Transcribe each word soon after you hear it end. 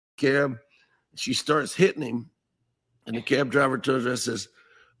cab. She starts hitting him, and the cab driver turns around and says,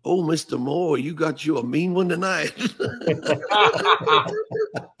 "Oh, Mr. Moore, you got you a mean one tonight." That's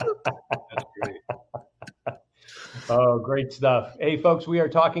great. Oh, great stuff. Hey, folks, we are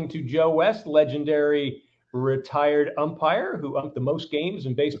talking to Joe West, legendary retired umpire who umped the most games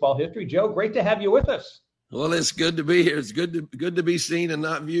in baseball history. Joe, great to have you with us. Well, it's good to be here. It's good to be seen and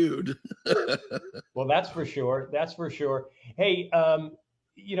not viewed. Well, that's for sure. That's for sure. Hey,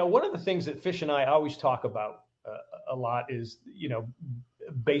 one of the things that Fish and I always talk about a lot is,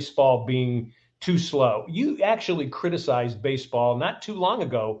 baseball being too slow. You actually criticized baseball not too long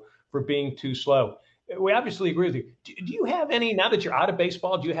ago for being too slow. We obviously agree with you. Do you have any, now that you're out of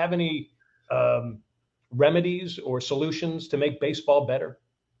baseball, do you have any remedies or solutions to make baseball better?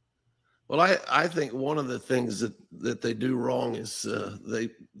 Well, I think one of the things that they do wrong is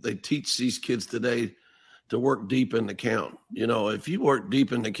they teach these kids today to work deep in the count. If you work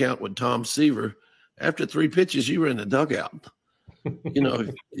deep in the count with Tom Seaver, after 3 pitches, you were in the dugout.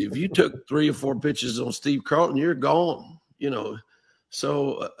 If you took 3 or 4 pitches on Steve Carlton, you're gone.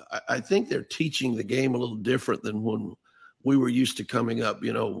 So I think they're teaching the game a little different than when we were used to coming up.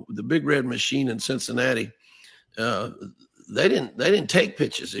 The Big Red Machine in Cincinnati, they didn't take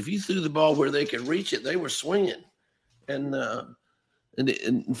pitches. If you threw the ball where they could reach it, they were swinging. And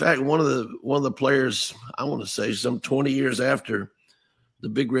in fact, one of the players, I want to say some 20 years after the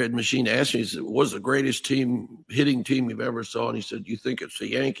Big Red Machine asked me, he said, "What's the greatest hitting team you've ever saw?" And he said, "You think it's the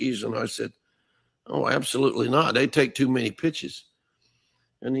Yankees?" And I said, "Oh, absolutely not. They take too many pitches."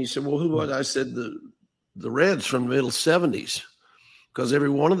 And he said, "Well, who was?" I said, the Reds from the middle 70s, because every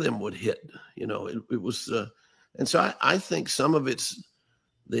one of them would hit. It was, and so I think some of it's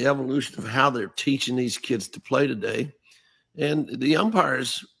the evolution of how they're teaching these kids to play today. And the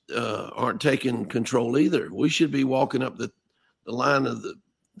umpires aren't taking control either. We should be walking up the line of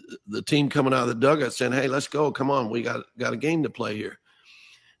the team coming out of the dugout saying, "Hey, let's go. Come on. We got a game to play here."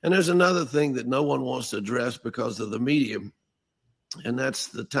 And there's another thing that no one wants to address because of the media, and that's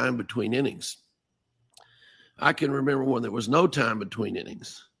the time between innings. I can remember when there was no time between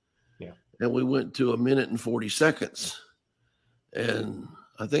innings. Yeah. And we went to 1 minute and 40 seconds. And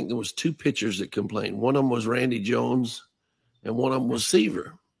I think there was 2 pitchers that complained. One of them was Randy Jones, and one of them was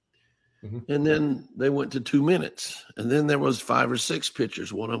Seaver. Mm-hmm. And then they went to 2 minutes. And then there was 5 or 6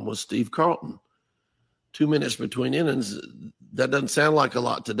 pitchers. One of them was Steve Carlton. 2 minutes between innings. That doesn't sound like a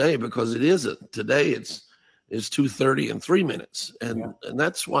lot today because it isn't. Today it's 2:30 and 3 minutes. And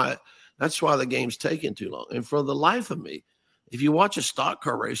that's why the game's taking too long. And for the life of me, if you watch a stock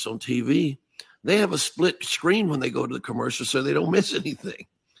car race on TV, they have a split screen when they go to the commercial so they don't miss anything.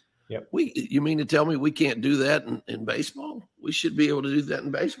 Yep. You mean to tell me we can't do that in baseball? We should be able to do that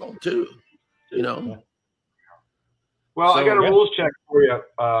in baseball too, Yeah. Well, I got a rules check for you,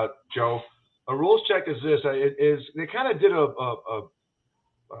 Joe. A rules check is this. They kind of did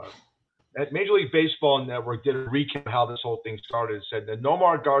at Major League Baseball Network did a recap of how this whole thing started. It said that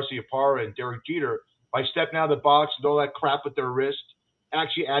Nomar Garciaparra and Derek Jeter, by stepping out of the box and all that crap with their wrist,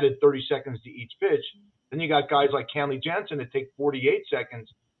 actually added 30 seconds to each pitch. Then you got guys like Kenley Jansen that take 48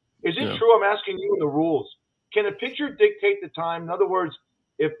 seconds. Is it true? I'm asking you in the rules. Can a pitcher dictate the time? In other words,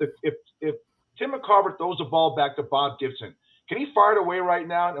 if Tim McCarver throws the ball back to Bob Gibson, can he fire it away right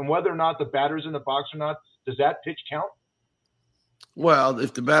now? And whether or not the batter's in the box or not, does that pitch count? Well,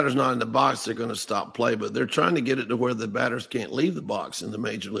 if the batter's not in the box, they're going to stop play. But they're trying to get it to where the batters can't leave the box in the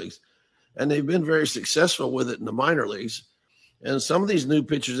major leagues. And they've been very successful with it in the minor leagues. And some of these new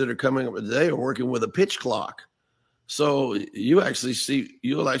pitchers that are coming up today are working with a pitch clock. So you'll actually see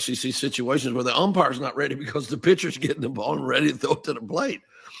situations where the umpire's not ready because the pitcher's getting the ball and ready to throw it to the plate.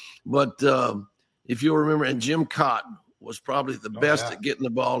 But if you'll remember, and Jim Cott was probably the best at getting the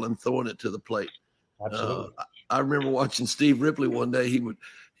ball and throwing it to the plate. Absolutely. I remember watching Steve Ripley one day.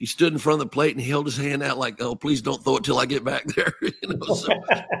 He stood in front of the plate and he held his hand out like, "Oh, please don't throw it till I get back there."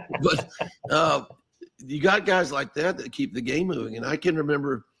 But you got guys like that keep the game moving. And I can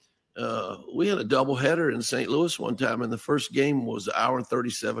remember we had a doubleheader in St. Louis one time, and the first game was an hour and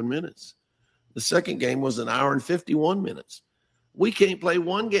 37 minutes. The second game was an hour and 51 minutes. We can't play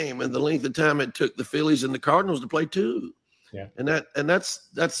one game in the length of time it took the Phillies and the Cardinals to play 2. Yeah. And that's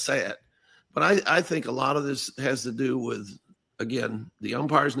sad. But I think a lot of this has to do with, again, the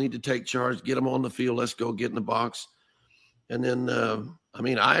umpires need to take charge, get them on the field. Let's go get in the box. And then,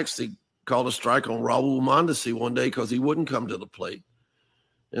 I actually called a strike on Raul Mondesi one day because he wouldn't come to the plate.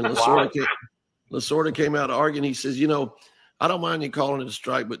 And Lasorda came out arguing. He says, I don't mind you calling it a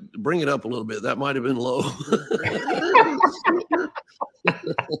strike, but bring it up a little bit. That might have been low.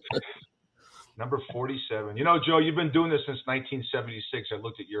 Number 47. You know, Joe, you've been doing this since 1976. I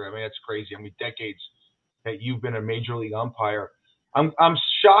looked at that's crazy. How many decades that you've been a major league umpire. I'm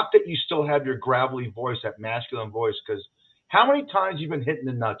shocked that you still have your gravelly voice, that masculine voice, because how many times you've been hitting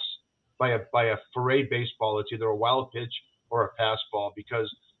the nuts by a foray baseball? It's either a wild pitch or a fastball. Because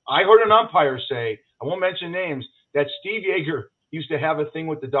I heard an umpire say, I won't mention names, that Steve Yeager used to have a thing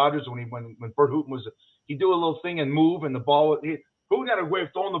with the Dodgers when Bert Hooton was, he'd do a little thing and move, and the ball, Hooton had a way of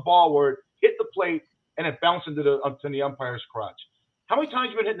throwing the ball where it hit the plate and it bounced into the umpire's crotch. How many times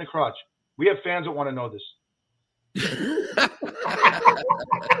have you been hitting the crotch? We have fans that want to know this.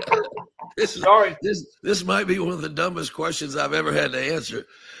 This might be one of the dumbest questions I've ever had to answer,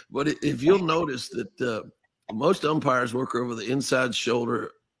 but if you'll notice that most umpires work over the inside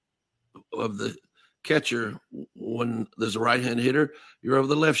shoulder of the catcher. When there's a right-hand hitter, you're over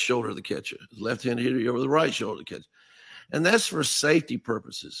the left shoulder of the catcher. Left-hand hitter, you're over the right shoulder of the catcher, and that's for safety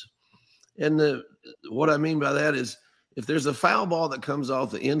purposes. And what I mean by that is, if there's a foul ball that comes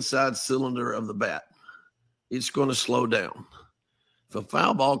off the inside cylinder of the bat, it's going to slow down. If a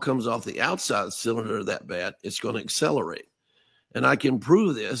foul ball comes off the outside cylinder of that bat, it's going to accelerate. And I can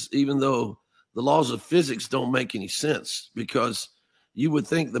prove this, even though the laws of physics don't make any sense, because you would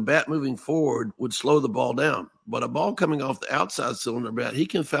think the bat moving forward would slow the ball down. But a ball coming off the outside cylinder bat, he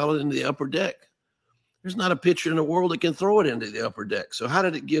can foul it into the upper deck. There's not a pitcher in the world that can throw it into the upper deck. So how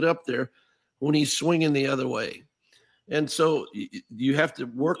did it get up there when he's swinging the other way? And so you have to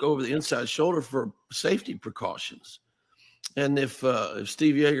work over the inside shoulder for safety precautions. And if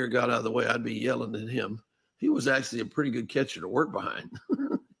Steve Yeager got out of the way, I'd be yelling at him. He was actually a pretty good catcher to work behind.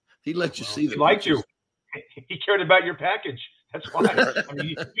 He let you see that. He liked you. He cared about your package. That's why. I mean,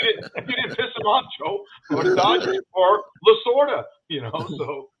 you didn't piss him off, Joe, or the Dodgers, or Lasorda,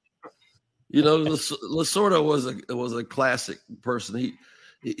 So, Lasorda was a classic person.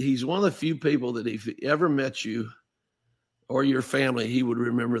 He's one of the few people that if he ever met you or your family, he would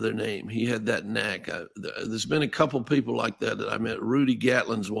remember their name. He had that knack. There's been a couple people like that I met. Rudy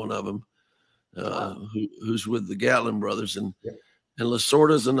Gatlin's one of them, who's with the Gatlin brothers, and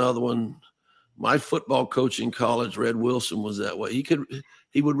Lasorda's another one. My football coach in college, Red Wilson, was that way.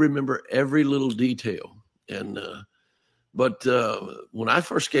 He would remember every little detail. And but when I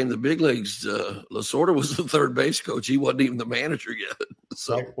first came to the big leagues, Lasorda was the third base coach. He wasn't even the manager yet.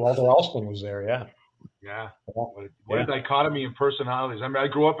 So Walter Alston was there, yeah. Yeah. What a dichotomy in personalities. I mean, I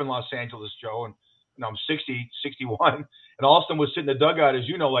grew up in Los Angeles, Joe, and I'm 61, and Alston was sitting in the dugout, as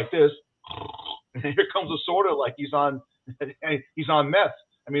you know, like this. And here comes Lasorda like he's on meth.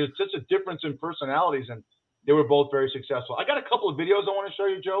 I mean, it's just a difference in personalities, and they were both very successful. I got a couple of videos I want to show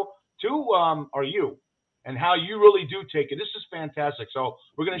you, Joe. Two are you, and how you really do take it. This is fantastic. So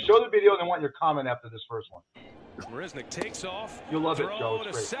we're going to show the video, and I want your comment after this first one. Marisnick takes off. You'll love it, Joe.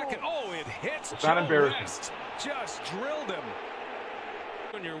 It's great. Second. Oh, it hits. It's not embarrassing. West just drilled him.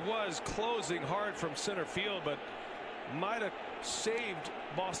 Junior was closing hard from center field, but might have saved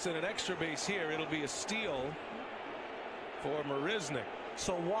Boston an extra base here. It'll be a steal for Marisnick.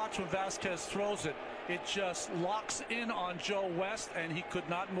 So watch when Vasquez throws it. It just locks in on Joe West, and he could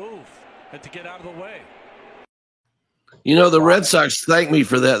not move and to get out of the way. The Red Sox thanked me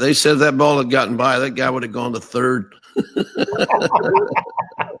for that. They said that ball had gotten by. That guy would have gone to third.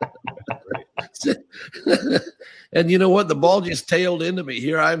 And you know what? The ball just tailed into me.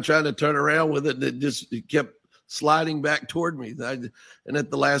 Here I am trying to turn around with it, and it kept sliding back toward me. And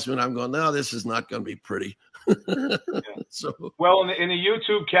at the last minute, I'm going, no, this is not going to be pretty. So, well, in the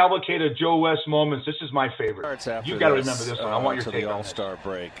YouTube cavalcade of Joe West moments, this is my favorite. You got to remember this one. I want your take the on All-Star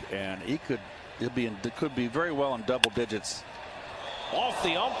break, and it could be very well in double digits. Off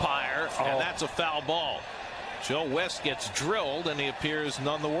the umpire, and that's a foul ball. Joe West gets drilled, and he appears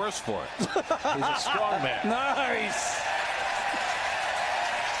none the worse for it. He's a strong man. Nice.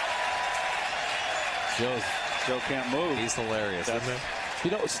 Joe can't move. He's hilarious, isn't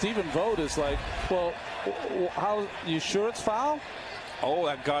he? Stephen Vogt is like, well, how you sure it's foul? Oh,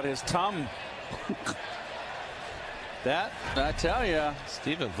 that got his tongue. That, I tell you.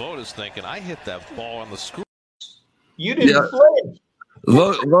 Stephen Vogt is thinking, I hit that ball on the screw. You didn't flinch.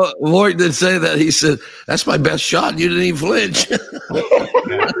 Vogt did say that. He said, that's my best shot. You didn't even flinch.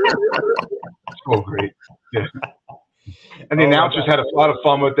 So great. Yeah. And the announcers had a lot of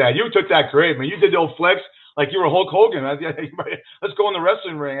fun with that. You took that great, man. You did the old flex like you were Hulk Hogan. Let's go in the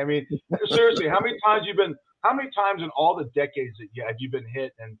wrestling ring. I mean, seriously, how many times in all the decades that have you been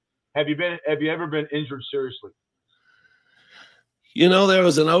hit, and have you ever been injured seriously? There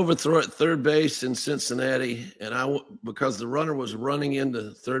was an overthrow at third base in Cincinnati, and because the runner was running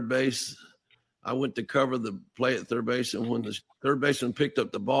into third base, I went to cover the play at third base, and when the third baseman picked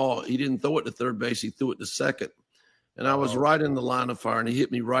up the ball, he didn't throw it to third base. He threw it to second. And I was right in the line of fire, and he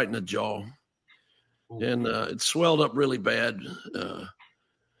hit me right in the jaw. And it swelled up really bad.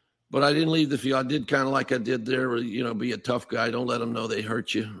 But I didn't leave the field. I did kind of like I did there, be a tough guy. Don't let them know they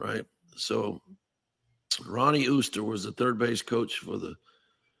hurt you, right? So Ronnie Ooster was the third base coach for the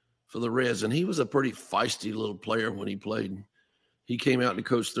Reds, and he was a pretty feisty little player when he played. He came out and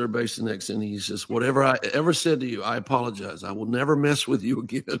coached third base the next inning. He says, "Whatever I ever said to you, I apologize. I will never mess with you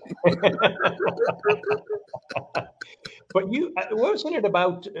again." But wasn't it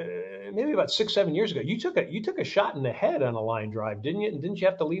about maybe about 6-7 years ago? You took a shot in the head on a line drive, didn't you? And didn't you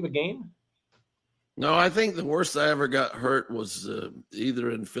have to leave a game? No, I think the worst I ever got hurt was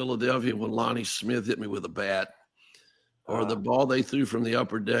either in Philadelphia when Lonnie Smith hit me with a bat, or the ball they threw from the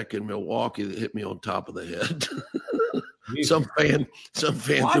upper deck in Milwaukee that hit me on top of the head. Some fan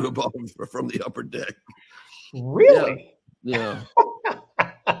threw a ball from the upper deck. Really? Yeah.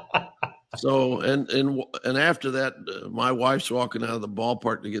 So and after that, my wife's walking out of the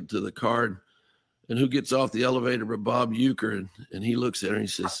ballpark to get to the card, and who gets off the elevator but Bob Euchre, and he looks at her and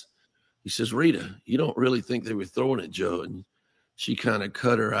he says, "Rita, you don't really think they were throwing it, Joe?" And she kind of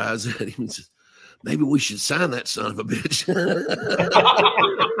cut her eyes at him and says, "Maybe we should sign that son of a bitch."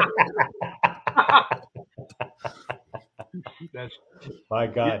 That's my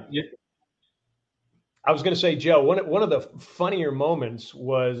God. I was going to say, Joe, one of the funnier moments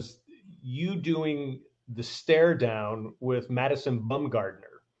was you doing the stare down with Madison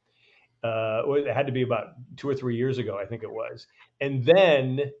Bumgarner. It had to be about 2 or 3 years ago, I think it was. And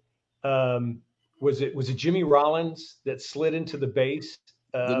then was it Jimmy Rollins that slid into the base?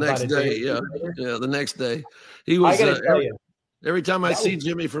 The next day, yeah, the next day. He was. I gotta tell you, every time I see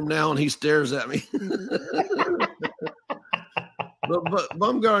Jimmy from now on, he stares at me. But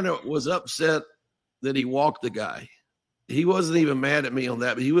Bumgarner was upset that he walked the guy. He wasn't even mad at me on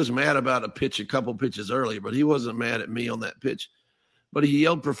that, but he was mad about a couple pitches earlier, but he wasn't mad at me on that pitch. But he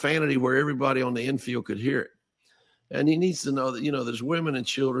yelled profanity where everybody on the infield could hear it. And he needs to know that, there's women and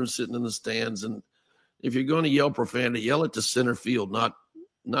children sitting in the stands. And if you're going to yell profanity, yell it to center field, not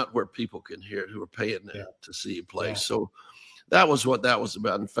where people can hear it who are paying to see you play. Yeah. So that was what that was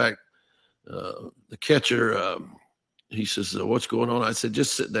about. In fact, the catcher, he says, "What's going on?" I said,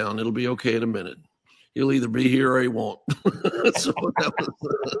 "Just sit down. It'll be okay in a minute. He'll either be here or he won't." So that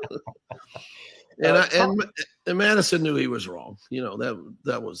was, and Madison knew he was wrong.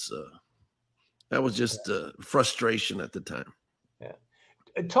 That was just frustration at the time. Yeah.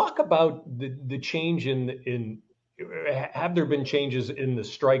 Talk about the change in have there been changes in the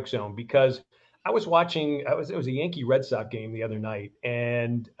strike zone? Because I was watching, it was a Yankee Red Sox game the other night,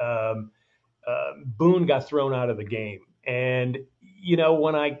 and Boone got thrown out of the game. And,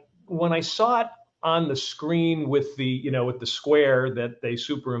 when I saw it on the screen with the square that they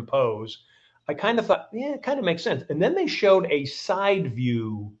superimpose, I kind of thought, yeah, it kind of makes sense. And then they showed a side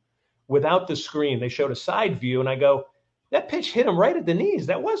view without the screen. They showed a side view, and I go, that pitch hit him right at the knees.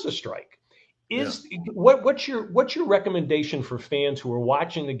 That was a strike. What's your recommendation for fans who are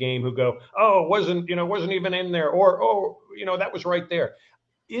watching the game who go, "Oh, it wasn't even in there," or, "Oh, that was right there."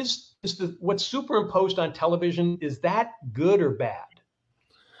 Is what's superimposed on television, is that good or bad?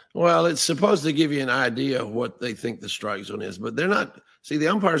 Well, it's supposed to give you an idea of what they think the strike zone is, but they're not. See, the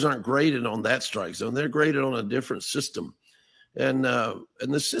umpires aren't graded on that strike zone. They're graded on a different system. And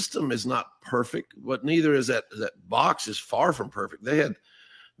the system is not perfect, but neither is that box is far from perfect. They had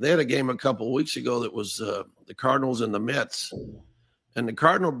a game a couple of weeks ago that was the Cardinals and the Mets, and the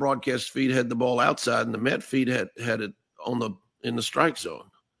Cardinal broadcast feed had the ball outside, and the Met feed had it in the strike zone.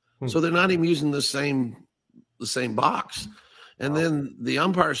 So they're not even using the same box. And then the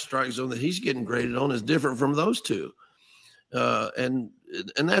umpire strike zone that he's getting graded on is different from those two. And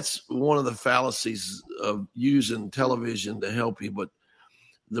that's one of the fallacies of using television to help you. But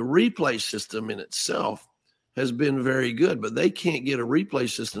the replay system in itself has been very good, but they can't get a replay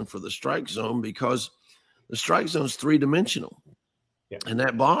system for the strike zone because the strike zone is three-dimensional, and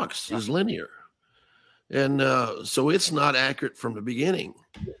that box is linear. And so it's not accurate from the beginning.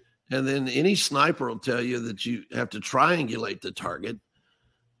 And then any sniper will tell you that you have to triangulate the target,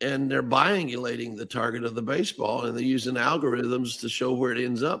 and they're biangulating the target of the baseball, and they're using algorithms to show where it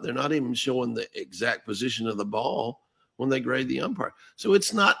ends up. They're not even showing the exact position of the ball when they grade the umpire. So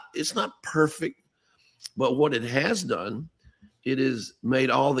it's not perfect, but what it has done, it has made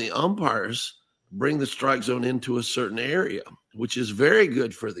all the umpires bring the strike zone into a certain area, which is very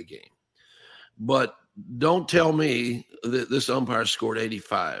good for the game. But don't tell me that this umpire scored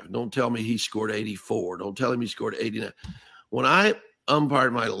 85. Don't tell me he scored 84. Don't tell him he scored 89. When I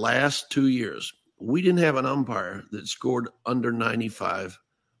umpired my last 2 years, we didn't have an umpire that scored under 95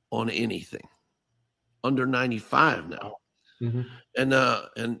 on anything. Under 95 now. Mm-hmm.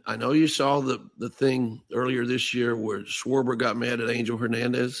 And I know you saw the thing earlier this year where Schwarber got mad at Angel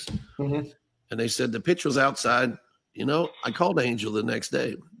Hernandez, mm-hmm. and they said the pitch was outside. You know, I called Angel the next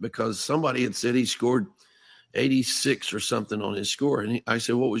day because somebody had said he scored 86 or something on his score. And I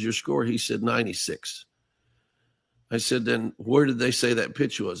said, what was your score? He said 96. I said, then where did they say that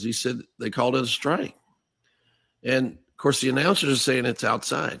pitch was? He said they called it a strike. And, of course, the announcers are saying it's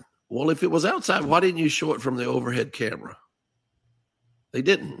outside. Well, if it was outside, why didn't you show it from the overhead camera? They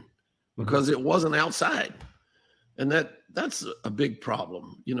didn't, because it wasn't outside. And that's a big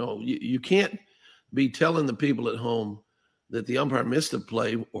problem. You know, you can't be telling the people at home that the umpire missed a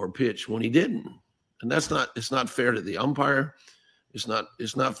play or pitch when he didn't. And it's not fair to the umpire. It's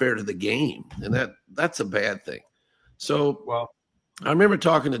not fair to the game. And that's a bad thing. So I remember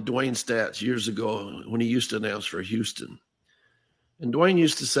talking to Dwayne Stats years ago when he used to announce for Houston. And Dwayne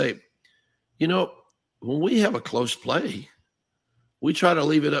used to say, you know, when we have a close play, we try to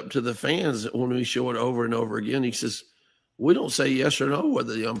leave it up to the fans when we show it over and over again. He says, we don't say yes or no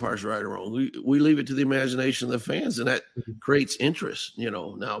whether the umpire's right or wrong. We leave it to the imagination of the fans, and that creates interest. You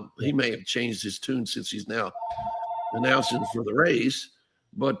know, now he may have changed his tune since he's now announcing for the Rays,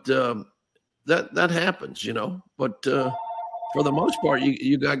 but that happens, you know. But for the most part,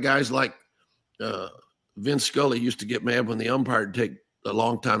 you got guys like Vince Scully used to get mad when the umpire would take a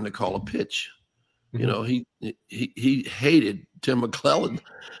long time to call a pitch. You know, he hated Tim McClellan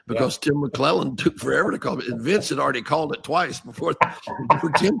because Tim McClellan took forever to call it. And Vince had already called it twice before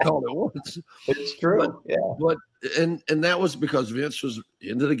Tim called it once. It's true. But and that was because Vince was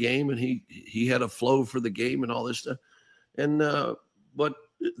into the game and he had a flow for the game and all this stuff. And but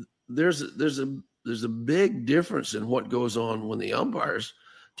there's a big difference in what goes on when the umpire's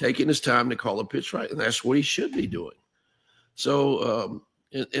taking his time to call a pitch right, and that's what he should be doing. So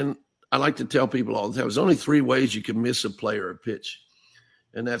and I like to tell people all the time, there's only 3 ways you can miss a play or a pitch.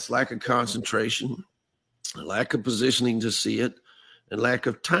 And that's lack of concentration, lack of positioning to see it, and lack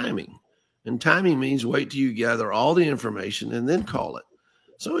of timing. And timing means wait till you gather all the information and then call it.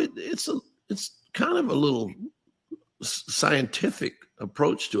 So it's kind of a little scientific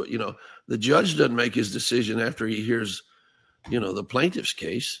approach to it. You know, the judge doesn't make his decision after he hears, you know, the plaintiff's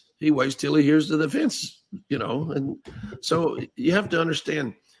case. He waits till he hears the defense, you know. And so you have to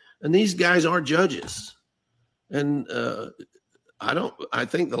understand, and these guys aren't judges. And I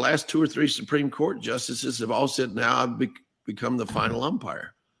think the last 2 or 3 Supreme Court justices have all said, now I've become the final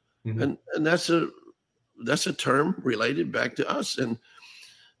umpire. Mm-hmm. And that's a term related back to us. And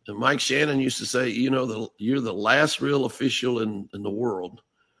Mike Shannon used to say, you know, you're the last real official in the world.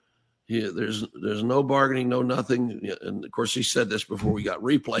 Yeah, there's no bargaining, no nothing. And of course, he said this before we got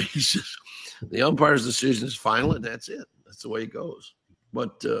replay. He says, the umpire's decision is final, and that's it. That's the way it goes.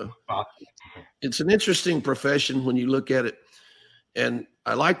 But it's an interesting profession when you look at it. And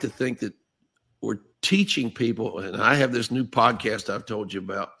I like to think that we're teaching people, and I have this new podcast I've told you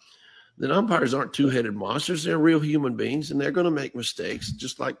about, that umpires aren't two-headed monsters. They're real human beings, and they're going to make mistakes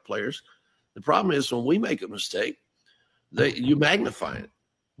just like players. The problem is when we make a mistake, you magnify it.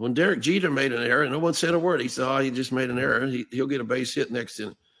 When Derek Jeter made an error, no one said a word. He said, he just made an error. He'll get a base hit next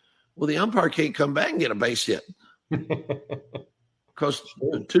inning. Well, the umpire can't come back and get a base hit. Because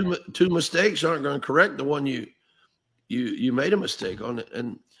two mistakes aren't going to correct the one you made a mistake on.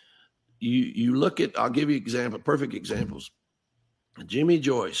 And you look at, I'll give you perfect examples. Jimmy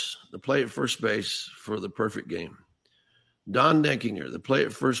Joyce, the play at first base for the perfect game. Don Denkinger, the play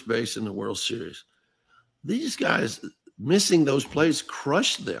at first base in the World Series. These guys missing those plays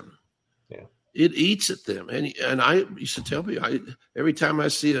crushed them. Yeah. It eats at them. And I used to tell people, every time I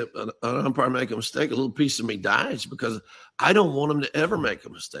see an umpire make a mistake, a little piece of me dies because I don't want them to ever make a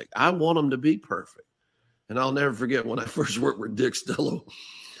mistake. I want them to be perfect. And I'll never forget when I first worked with Dick Stello,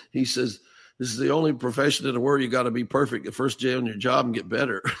 he says, this is the only profession in the world you got to be perfect the first day on your job and get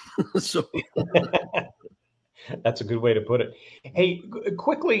better. So that's a good way to put it. Hey,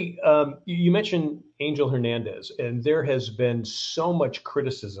 quickly, you mentioned Angel Hernandez, and there has been so much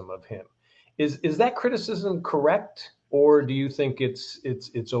criticism of him. Is that criticism correct, or do you think it's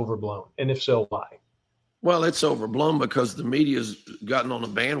overblown? And if so, why? Well, it's overblown because the media's gotten on a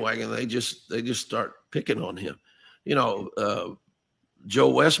bandwagon. They just start picking on him. You know, Joe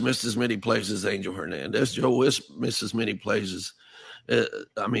West missed as many plays as Angel Hernandez. Joe West missed as many plays as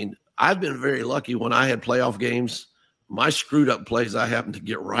I mean, I've been very lucky when I had playoff games. My screwed up plays I happened to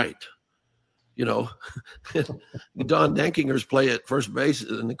get right. You know, Don Denkinger's play at first base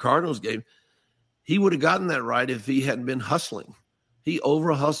in the Cardinals game, he would have gotten that right if he hadn't been hustling. He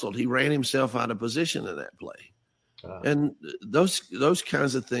over-hustled. He ran himself out of position in that play. And those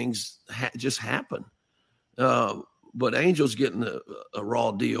kinds of things just happen. But Angel's getting a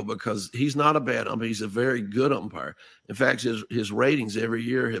raw deal because he's not a bad umpire. He's a very good umpire. In fact, his ratings every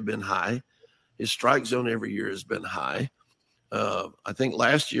year have been high. His strike zone every year has been high. I think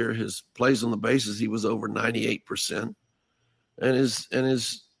last year his plays on the bases, he was over 98%. And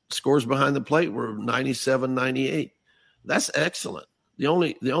his scores behind the plate were 97, 98. That's excellent. The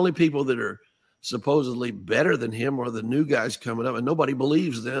only people that are supposedly better than him are the new guys coming up, and nobody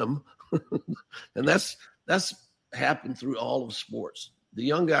believes them. And that's happened through all of sports. The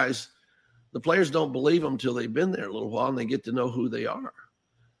young guys, the players don't believe them until they've been there a little while and they get to know who they are.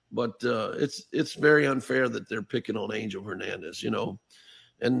 But it's very unfair that they're picking on Angel Hernandez,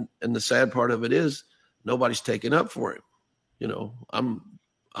 And the sad part of it is nobody's taking up for him.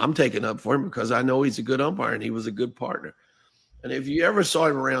 I'm taking up for him because I know he's a good umpire and he was a good partner. And if you ever saw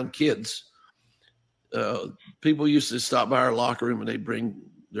him around kids, people used to stop by our locker room and they'd bring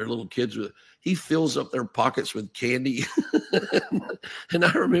their little kids with. He fills up their pockets with candy. And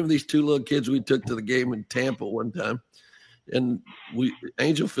I remember these two little kids we took to the game in Tampa one time. And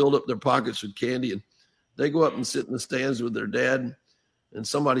Angel filled up their pockets with candy. And they go up and sit in the stands with their dad. And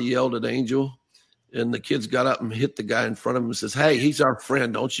somebody yelled at Angel. And the kids got up and hit the guy in front of him and says, "Hey, he's our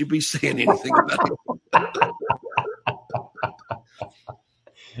friend. Don't you be saying anything about him."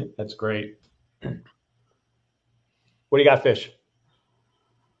 That's great. What do you got, Fish?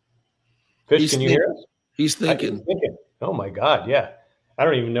 Fish, can you hear us? He's thinking. Oh my God, yeah. I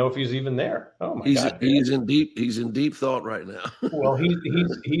don't even know if he's even there. Oh my God. He's in deep thought right now. Well,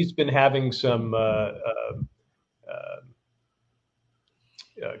 he's been having some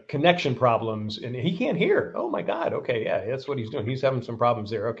connection problems, and he can't hear. Oh my God. Okay, yeah, that's what he's doing. He's having some problems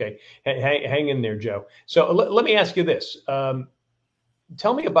there. Okay, hang in there, Joe. So let me ask you this.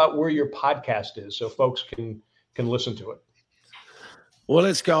 Tell me about where your podcast is so folks can listen to it. Well,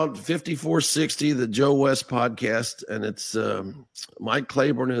 it's called 5460, the Joe West podcast, and it's Mike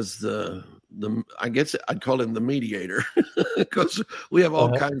Claiborne is the I guess I'd call him the mediator because we have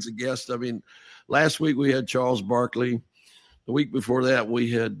all kinds of guests. I mean, last week we had Charles Barkley. The week before that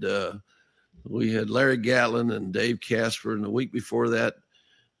we had Larry Gatlin and Dave Casper, and the week before that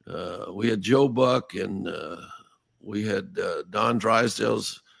we had Joe Buck, and we had Don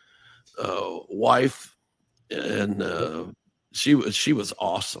Drysdale's wife, and she was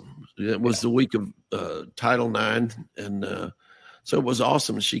awesome. It was the week of Title IX, and so it was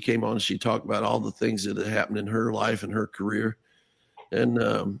awesome. She came on and she talked about all the things that had happened in her life and her career, and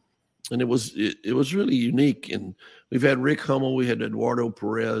it was really unique. And we've had Rick Hummel, we had Eduardo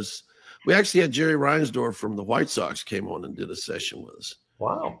Perez, we actually had Jerry Reinsdorf from the White Sox came on and did a session with us.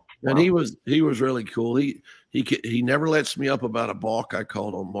 Wow. And he was really cool. He never lets me up about a balk I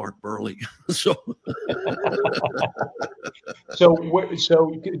called on Mark Burley. So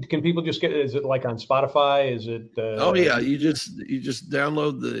can people just get? Is it like on Spotify? Is it? Oh yeah, you just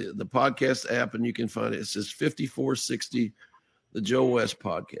download the podcast app and you can find it. It says 5460, the Joe West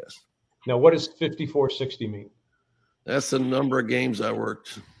podcast. Now, what does 5460 mean? That's the number of games I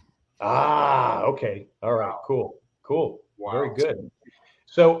worked. Ah, okay, all right, cool, Wow. Very good.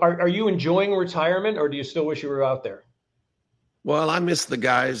 So are you enjoying retirement, or do you still wish you were out there? Well, I miss the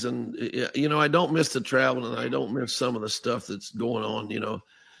guys, and I don't miss the travel, and I don't miss some of the stuff that's going on.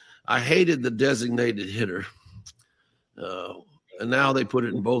 I hated the designated hitter, and now they put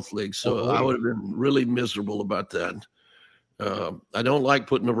it in both leagues, so I would have been really miserable about that. I don't like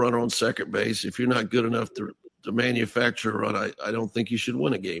putting a runner on second base. If you're not good enough to manufacture a run, I don't think you should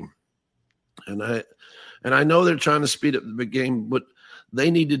win a game. And I know they're trying to speed up the game, but they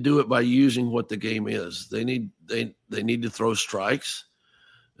need to do it by using what the game is. They need to throw strikes.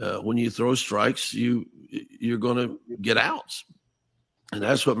 When you throw strikes, you're going to get outs, and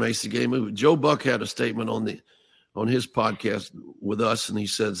that's what makes the game move. Joe Buck had a statement on his podcast with us, and he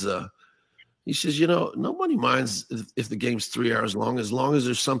says, nobody minds if the game's 3 hours long as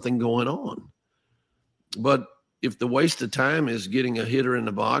there's something going on. But if the waste of time is getting a hitter in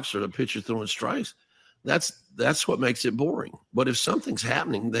the box or the pitcher throwing strikes, that's what makes it boring. But if something's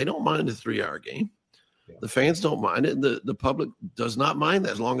happening, they don't mind a 3-hour game. Yeah. The fans don't mind it. The public does not mind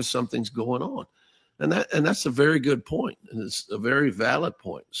that as long as something's going on. And that's a very good point. And it's a very valid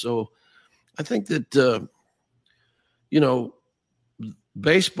point. So I think that,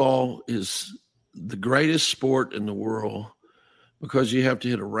 baseball is the greatest sport in the world because you have to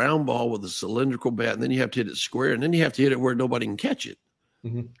hit a round ball with a cylindrical bat, and then you have to hit it square, and then you have to hit it where nobody can catch it.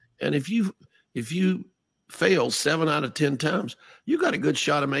 Mm-hmm. And if you fail 7 out of 10 times, you got a good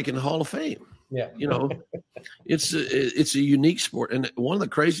shot of making the Hall of Fame. Yeah. You know, it's a unique sport. And one of the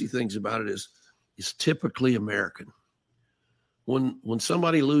crazy things about it is it's typically American. When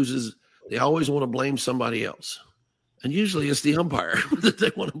somebody loses, they always want to blame somebody else. And usually it's the umpire that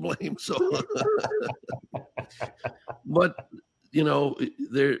they want to blame. So, but, you know,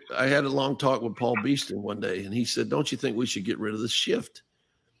 I had a long talk with Paul Beeston one day, and he said, don't you think we should get rid of the shift?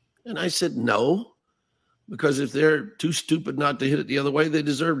 And I said, no, because if they're too stupid not to hit it the other way, they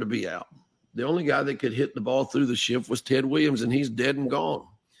deserve to be out. The only guy that could hit the ball through the shift was Ted Williams, and he's dead and gone.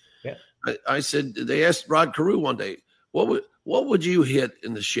 Yeah. I said, they asked Rod Carew one day, what would you hit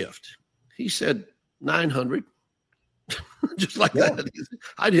in the shift? He said, 900. Just like that.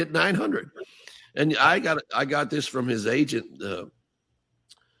 I'd hit 900. And I got this from his agent.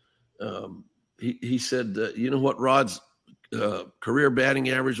 He said, you know what Rod's career batting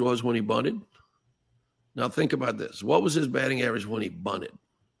average was when he bunted? Now think about this. What was his batting average when he bunted?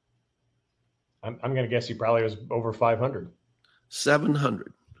 I'm going to guess he probably was over 500.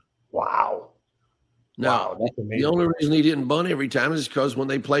 700. Wow. Now, that's amazing. The only reason he didn't bunt every time is because when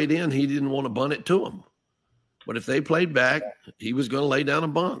they played in, he didn't want to bunt it to him. But if they played back, he was going to lay down a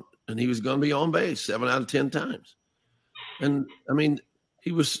bunt, and he was going to be on base 7 out of 10 times. And, I mean,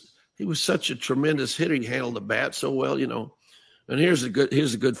 he was such a tremendous hitter. He handled the bat so well, you know. And here's a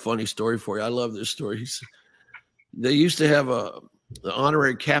good funny story for you. I love this story. They used to have the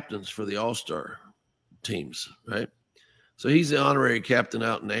honorary captains for the All-Star teams, right? So he's the honorary captain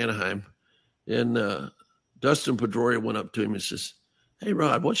out in Anaheim. And Dustin Pedroia went up to him and says, hey,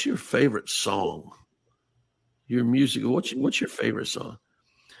 Rod, what's your favorite song? Your music, what's your favorite song?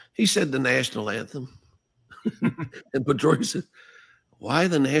 He said the national anthem. And Pedroia said, why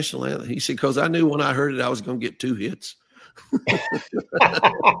the national anthem? He said, because I knew when I heard it, I was going to get 2 hits.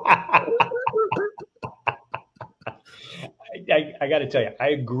 I got to tell you, I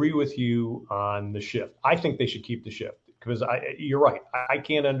agree with you on the shift. I think they should keep the shift because you're right. I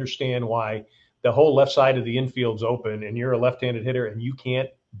can't understand why the whole left side of the infield's open and you're a left-handed hitter and you can't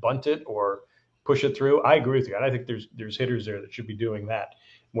bunt it or push it through. I agree with you. And I think there's hitters there that should be doing that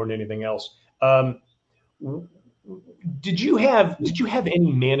more than anything else. Did you have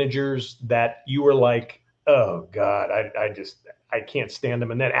any managers that you were like, oh God, I can't stand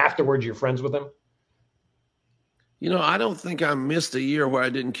them, and then afterwards you're friends with them? You know, I don't think I missed a year where I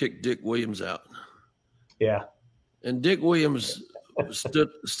didn't kick Dick Williams out. Yeah. And Dick Williams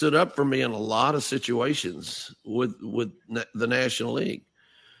stood up for me in a lot of situations with the National League.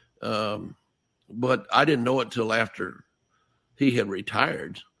 But I didn't know it till after he had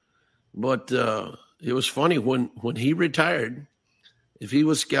retired. But it was funny when he retired, if he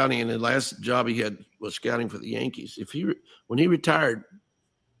was scouting, and the last job he had was scouting for the Yankees. When he retired,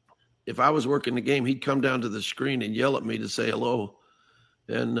 if I was working the game, he'd come down to the screen and yell at me to say hello.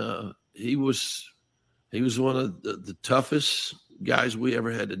 And he was one of the toughest guys we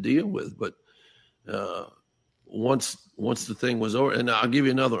ever had to deal with. But once the thing was over, and I'll give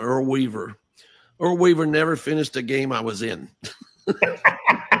you another, Earl Weaver. Earl Weaver never finished a game I was in.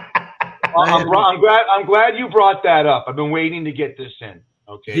 I'm glad you brought that up. I've been waiting to get this in.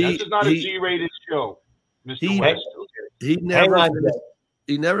 Okay, this is not a G-rated show, Mr. West.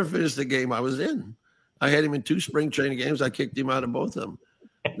 He never finished the game I was in. I had him in 2 spring training games. I kicked him out of both of them.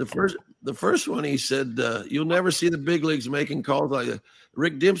 The first one, he said, "You'll never see the big leagues making calls like that."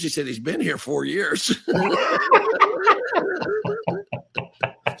 Rick Dempsey said he's been here 4 years.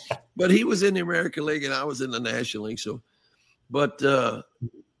 But he was in the American League and I was in the National League. So, but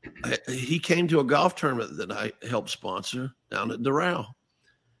he came to a golf tournament that I helped sponsor down at Doral.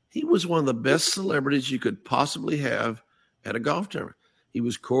 He was one of the best celebrities you could possibly have at a golf tournament. He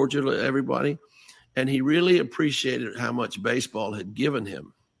was cordial to everybody, and he really appreciated how much baseball had given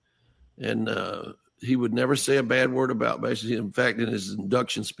him. And he would never say a bad word about baseball. In fact, in his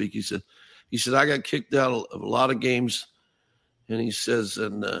induction speak, he said, I got kicked out of a lot of games. And he says,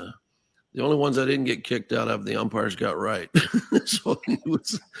 and the only ones I didn't get kicked out of, the umpires got right. So he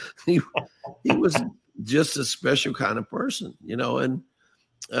was just a special kind of person, you know, and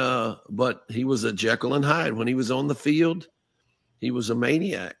but he was a Jekyll and Hyde. When he was on the field, he was a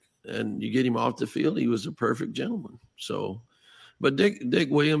maniac, and you get him off the field, he was a perfect gentleman. So, but Dick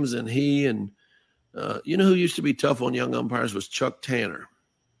Williams and you know who used to be tough on young umpires was Chuck Tanner.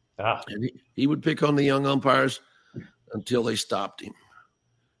 And he would pick on the young umpires until they stopped him.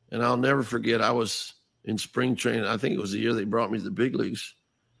 And I'll never forget, I was in spring training. I think it was the year they brought me to the big leagues.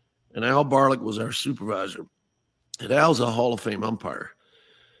 And Al Barlick was our supervisor. And Al's a Hall of Fame umpire.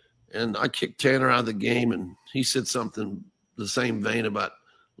 And I kicked Tanner out of the game, and he said something the same vein about,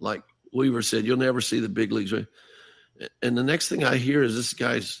 like Weaver said, you'll never see the big leagues. And the next thing I hear is this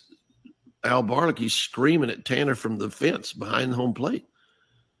guy's Al Barlicky screaming at Tanner from the fence behind the home plate.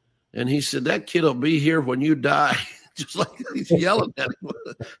 And he said, that kid will be here when you die. Just like he's yelling at him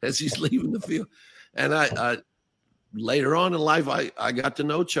as he's leaving the field. And I later on in life, I got to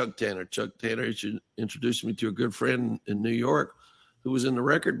know Chuck Tanner. Chuck Tanner introduced me to a good friend in New York who was in the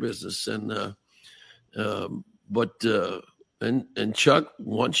record business. And Chuck,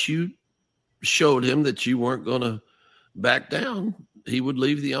 once you showed him that you weren't going to back down, he would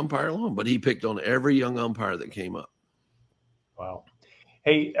leave the umpire alone. But he picked on every young umpire that came up. Wow.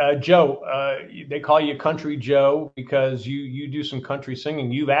 Hey, Joe, they call you Country Joe because you do some country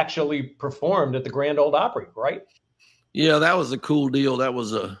singing. You've actually performed at the Grand Ole Opry, right? Yeah, that was a cool deal. That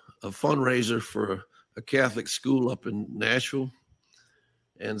was a fundraiser for a Catholic school up in Nashville.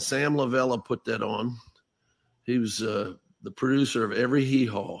 And Sam Lavella put that on. He was the producer of every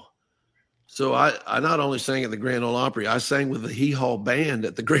hee-haw. So I not only sang at the Grand Ole Opry, I sang with the hee-haw band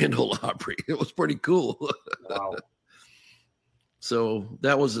at the Grand Ole Opry. It was pretty cool. Wow. So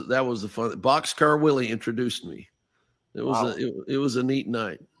that was the fun. Boxcar Willie introduced me. It was a neat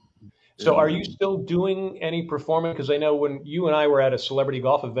night. So are you still doing any performing? Because I know when you and I were at a celebrity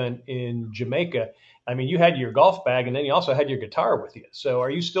golf event in Jamaica, I mean, you had your golf bag and then you also had your guitar with you. So are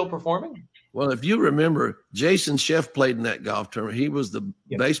you still performing? Well, if you remember, Jason Sheff played in that golf tournament. He was the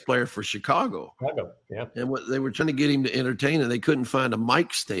bass player for Chicago. Yeah. And they were trying to get him to entertain, and they couldn't find a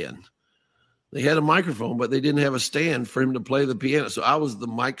mic stand. They had a microphone, but they didn't have a stand for him to play the piano. So I was the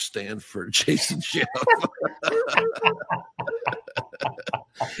mic stand for Jason Sheff.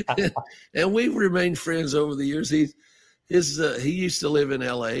 And we've remained friends over the years. He used to live in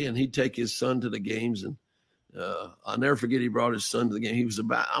L.A., and he'd take his son to the games. And I'll never forget he brought his son to the game. He was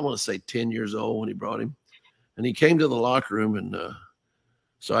about, I want to say, 10 years old when he brought him. And he came to the locker room, and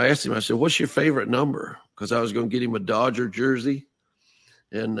so I asked him, I said, what's your favorite number? Because I was going to get him a Dodger jersey.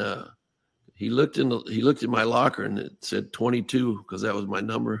 And he looked in my locker, and it said 22 because that was my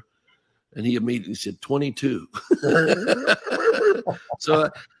number. And he immediately said 22. So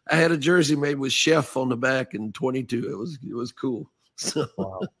I had a jersey made with Chef on the back and 22. It was cool. So.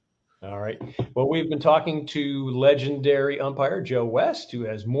 Wow. All right. Well, we've been talking to legendary umpire Joe West, who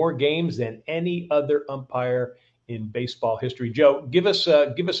has more games than any other umpire in baseball history. Joe, give us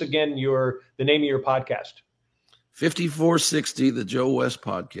again the name of your podcast. 5460, the Joe West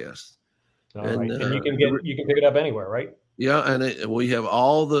Podcast. All right. And you can pick it up anywhere, right? Yeah, and we have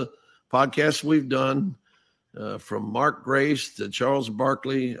all the podcasts we've done, from Mark Grace to Charles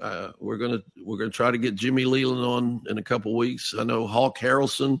Barkley. We're gonna try to get Jimmy Leland on in a couple weeks. I know Hawk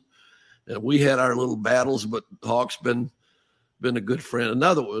Harrelson, and we had our little battles, but Hawk's been a good friend.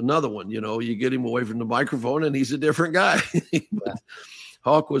 Another one, you get him away from the microphone, and he's a different guy.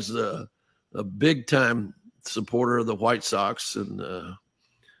 Hawk was a big time supporter of the White Sox, and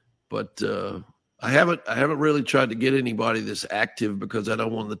but I haven't really tried to get anybody that's active because I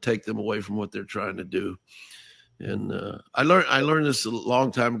don't want to take them away from what they're trying to do. And I learned this a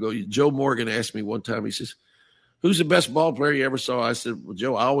long time ago. Joe Morgan asked me one time, he says, who's the best ball player you ever saw? I said, well,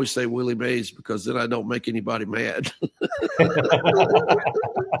 Joe, I always say Willie Mays because then I don't make anybody mad.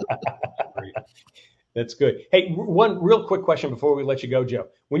 That's good. Hey, one real quick question before we let you go, Joe.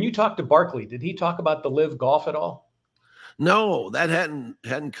 When you talked to Barkley, did he talk about the Live Golf at all? No, that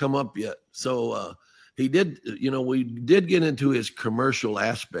hadn't come up yet. So he did, we did get into his commercial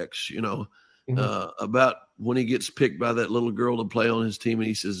aspects, about when he gets picked by that little girl to play on his team. And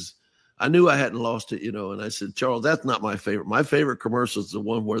he says, I knew I hadn't lost it, and I said, Charles, that's not my favorite. My favorite commercial is the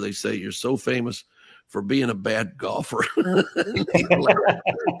one where they say you're so famous for being a bad golfer.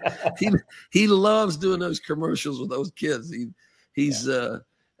 he loves doing those commercials with those kids. He's and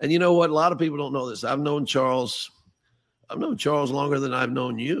you know what? A lot of people don't know this. I've known Charles longer than I've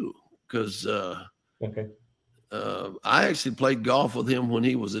known you because I actually played golf with him when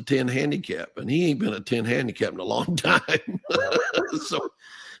he was a 10 handicap, and he ain't been a 10 handicap in a long time.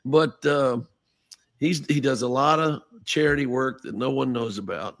 But he does a lot of charity work that no one knows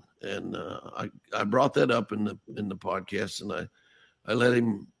about, and I brought that up in the podcast, and I let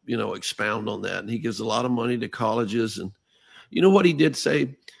him expound on that. And he gives a lot of money to colleges, and you know what he did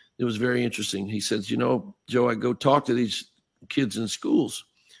say? It was very interesting. He says, Joe, I go talk to these kids in schools,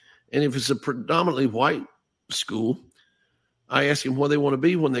 and if it's a predominantly white school, I ask them what they want to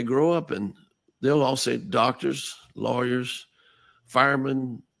be when they grow up, and they'll all say doctors, lawyers,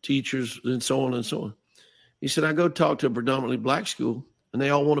 firemen, teachers, and so on and so on. He said, I go talk to a predominantly black school, and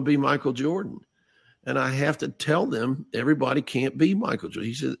they all want to be Michael Jordan. And I have to tell them everybody can't be Michael Jordan.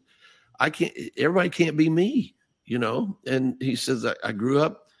 He said, everybody can't be me, And he says, I grew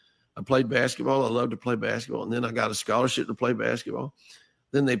up, I played basketball. I loved to play basketball. And then I got a scholarship to play basketball.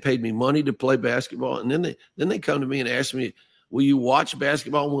 Then they paid me money to play basketball. And then they come to me and ask me, will you watch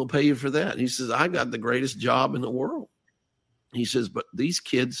basketball and we'll pay you for that? He says, I got the greatest job in the world. He says, but these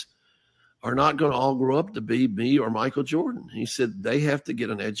kids are not going to all grow up to be me or Michael Jordan. He said they have to get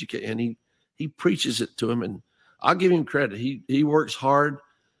an education. And he preaches it to them. And I'll give him credit. He works hard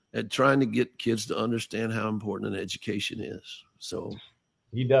at trying to get kids to understand how important an education is. So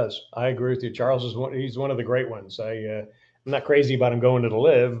he does. I agree with you. Charles he's one of the great ones. I'm not crazy about him going to the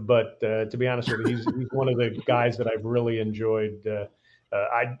Live, but to be honest with you, he's one of the guys that I've really enjoyed.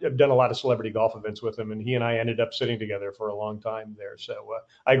 I've done a lot of celebrity golf events with him, and he and I ended up sitting together for a long time there. So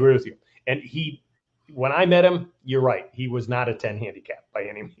I agree with you. And when I met him, you're right. He was not a 10 handicap by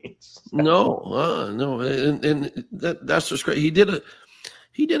any means. No. And that's just great. He did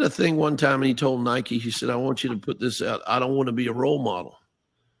a thing one time, and he told Nike, he said, I want you to put this out. I don't want to be a role model.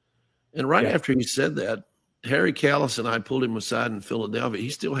 And right after he said that, Harry Callis and I pulled him aside in Philadelphia. He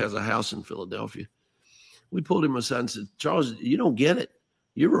still has a house in Philadelphia. We pulled him aside and said, Charles, you don't get it.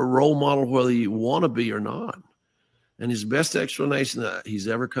 You're a role model whether you want to be or not. And his best explanation that he's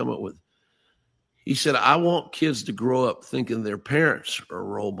ever come up with, he said, I want kids to grow up thinking their parents are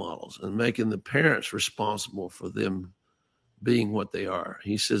role models and making the parents responsible for them being what they are.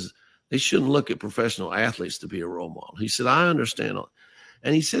 He says they shouldn't look at professional athletes to be a role model. He said, I understand.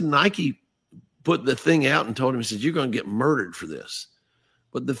 And he said Nike put the thing out and told him, he said, you're going to get murdered for this.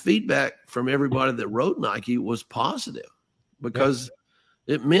 But the feedback from everybody that wrote Nike was positive because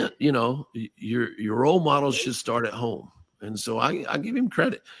it meant, your role models should start at home. And so I give him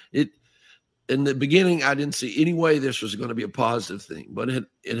credit. In the beginning, I didn't see any way this was going to be a positive thing, but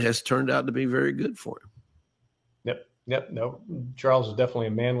it has turned out to be very good for him. Yep. No, Charles is definitely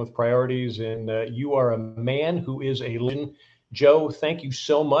a man with priorities, and you are a man who is a legend. Joe, thank you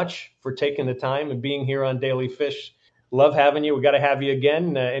so much for taking the time and being here on Daily Fish. Love having you. We got to have you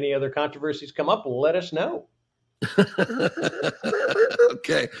again. Any other controversies come up, let us know.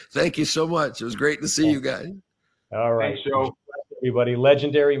 Okay. Thank you so much. It was great to see you guys. All right. Thanks, Joe. Everybody,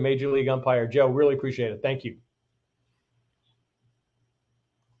 legendary Major League umpire Joe. Really appreciate it. Thank you.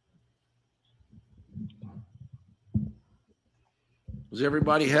 Was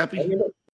everybody happy?